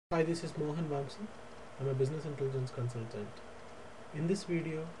Hi, this is Mohan Vamsi. I'm a business intelligence consultant. In this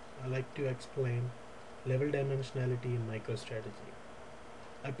video, I like to explain level dimensionality in Microstrategy.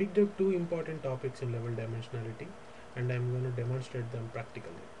 I picked up two important topics in level dimensionality and I'm going to demonstrate them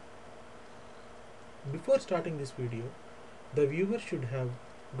practically. Before starting this video, the viewer should have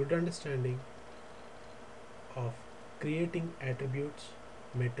good understanding of creating attributes,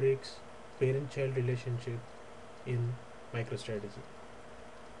 metrics, parent-child relationship in Microstrategy.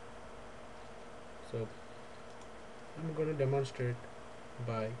 So I'm going to demonstrate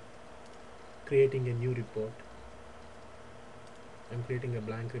by creating a new report. I'm creating a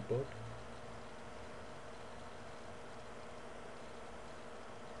blank report.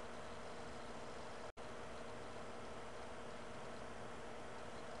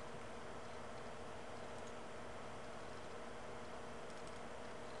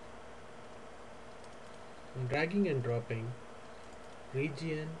 I'm dragging and dropping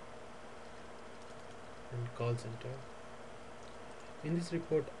region and call center. In this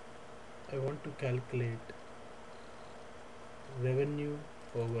report, I want to calculate revenue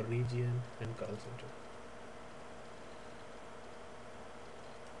over region and call center.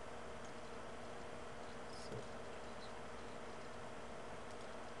 So,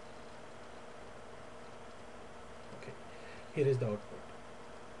 okay, here is the output.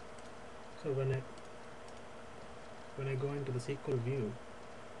 So when I go into the SQL view,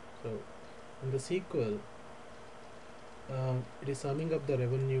 so in the SQL, it is summing up the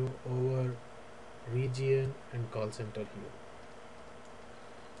revenue over region and call center here.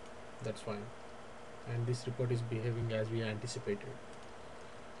 That's fine, and this report is behaving as we anticipated.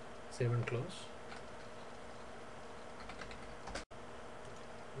 Save and close.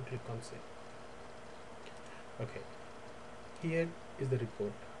 And click on save. Okay, here is the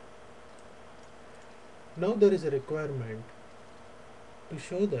report. Now there is a requirement to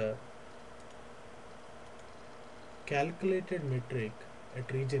show the calculated metric at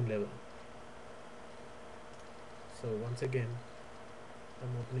region level. So once again,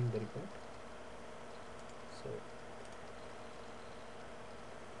 I'm opening the report. So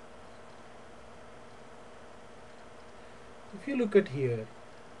if you look at here,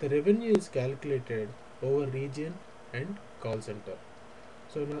 the revenue is calculated over region and call center.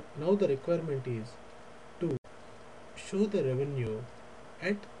 So now the requirement is to show the revenue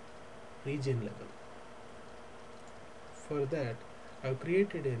at region level. For that, I've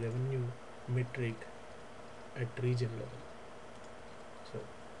created a revenue metric at region level.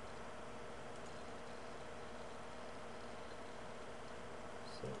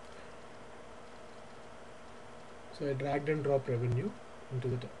 So I dragged and dropped revenue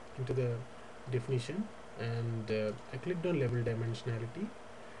into the definition, and I clicked on level dimensionality,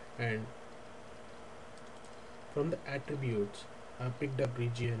 and from the attributes I picked up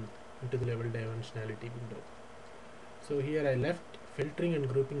region into the level dimensionality window. So here I left filtering and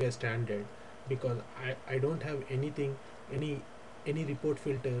grouping as standard because I don't have any report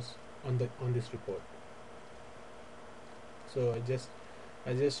filters on this report. So I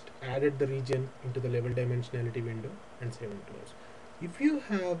just added the region into the level dimensionality window and save and close. If you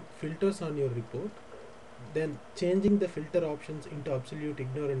have filters on your report, then changing the filter options into absolute,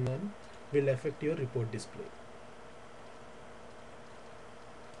 ignore and none will affect your report display.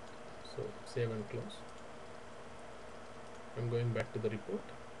 So save and close. I'm going back to the report.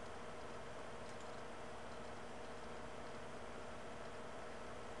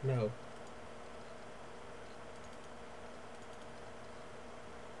 Now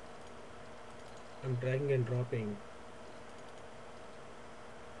I'm dragging and dropping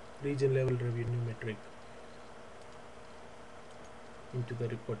region level revenue metric into the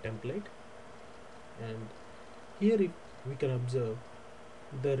report template, and here if we can observe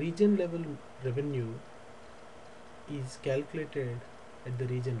the region level revenue is calculated at the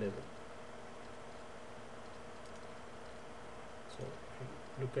region level. So if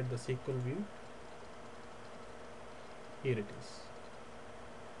you look at the SQL view, here it is.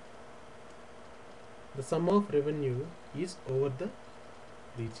 The sum of revenue is over the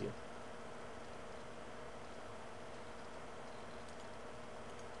region.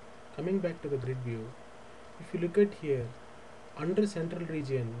 Coming back to the grid view, if you look at here, under central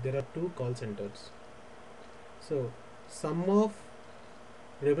region there are two call centers. So sum of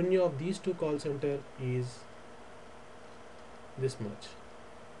revenue of these two call center is this much,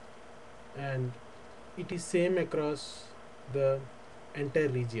 and it is same across the entire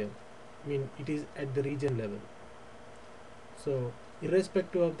region. I mean, it is at the region level. So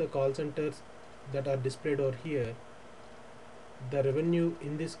irrespective of the call centers that are displayed over here, the revenue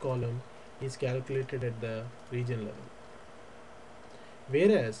in this column is calculated at the region level.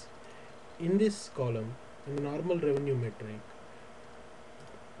 Whereas in this column, in the normal revenue metric,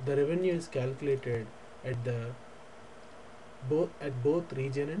 the revenue is calculated at the both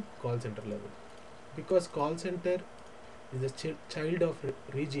region and call center level. Because call center is a child of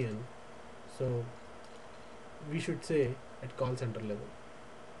region, so we should say at call center level.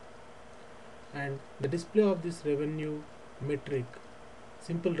 And the display of this revenue metric,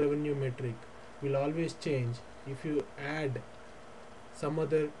 simple revenue metric, will always change if you add some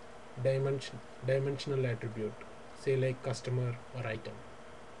other dimensional attribute, say like customer or item.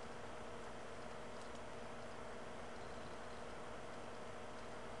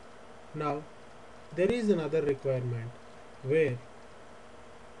 Now there is another requirement where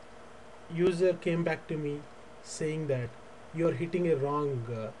user came back to me saying that you are hitting a wrong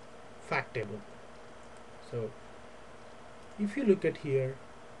fact table. So if you look at here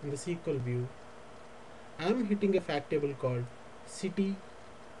in the SQL view, I am hitting a fact table called city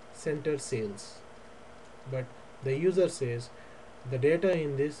center sales, but the user says the data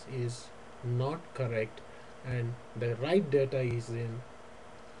in this is not correct and the right data is in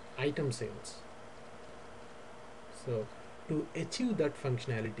item sales. So to achieve that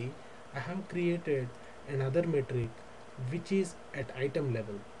functionality, I have created another metric which is at item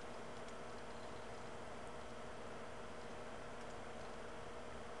level.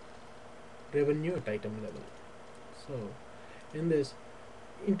 Revenue at item level. So in this,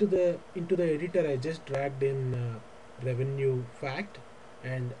 into the editor, I just dragged in revenue fact,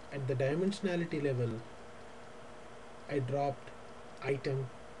 and at the dimensionality level I dropped item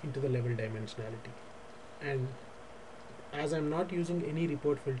into the level dimensionality. And as I'm not using any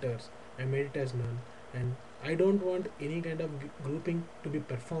report filters, I made it as none, and I don't want any kind of grouping to be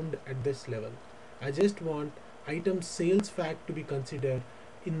performed at this level. I just want item sales fact to be considered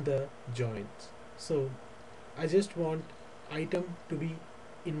in the joins. So I just want item to be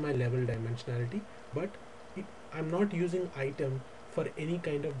in my level dimensionality, but I'm not using item for any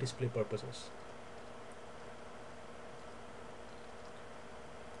kind of display purposes.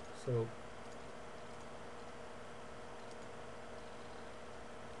 So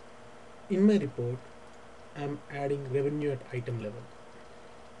in my report, I'm adding revenue at item level.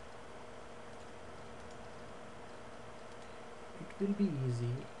 It will be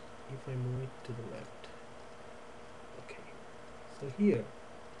easy if I move it to the left. Okay, so here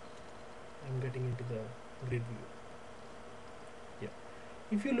I'm getting into the grid view. Yeah,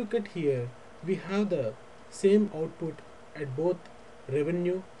 if you look at here, we have the same output at both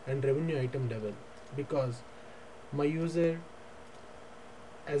revenue and revenue item level, because my user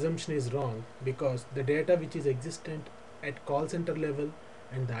assumption is wrong, because the data which is existent at call center level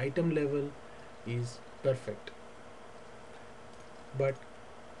and the item level is perfect. But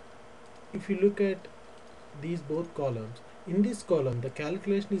if you look at these both columns, in this column the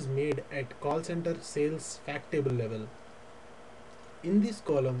calculation is made at call center sales fact table level. In this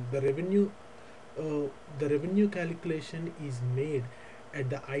column the revenue calculation is made at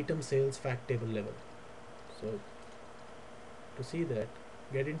the item sales fact table level. So to see that,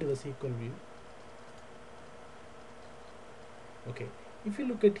 get into the SQL view. Okay, if you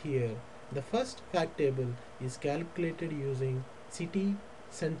look at here, the first fact table is calculated using city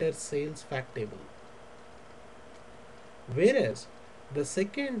center sales fact table, whereas the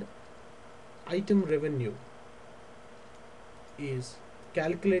second item revenue is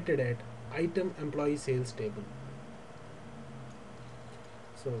calculated at item employee sales table.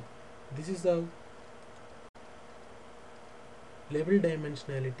 So this is how level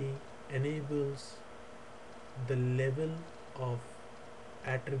dimensionality enables the level of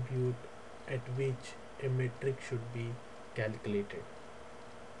attribute at which a metric should be calculated.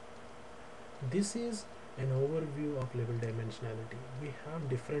 This is an overview of level dimensionality. We have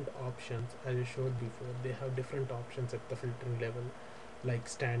different options, as I showed before. They have different options at the filtering level, like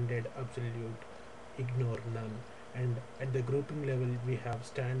standard, absolute, ignore, none, and at the grouping level we have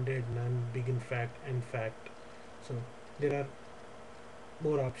standard, none, begin fact, end fact. So there are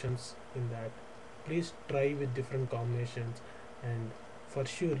more options in that. Please try with different combinations, and for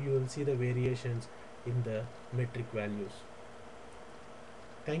sure you will see the variations in the metric values.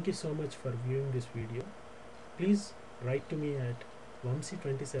 Thank you so much for viewing this video. Please write to me at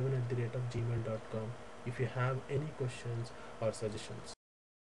vamsi27@gmail.com if you have any questions or suggestions.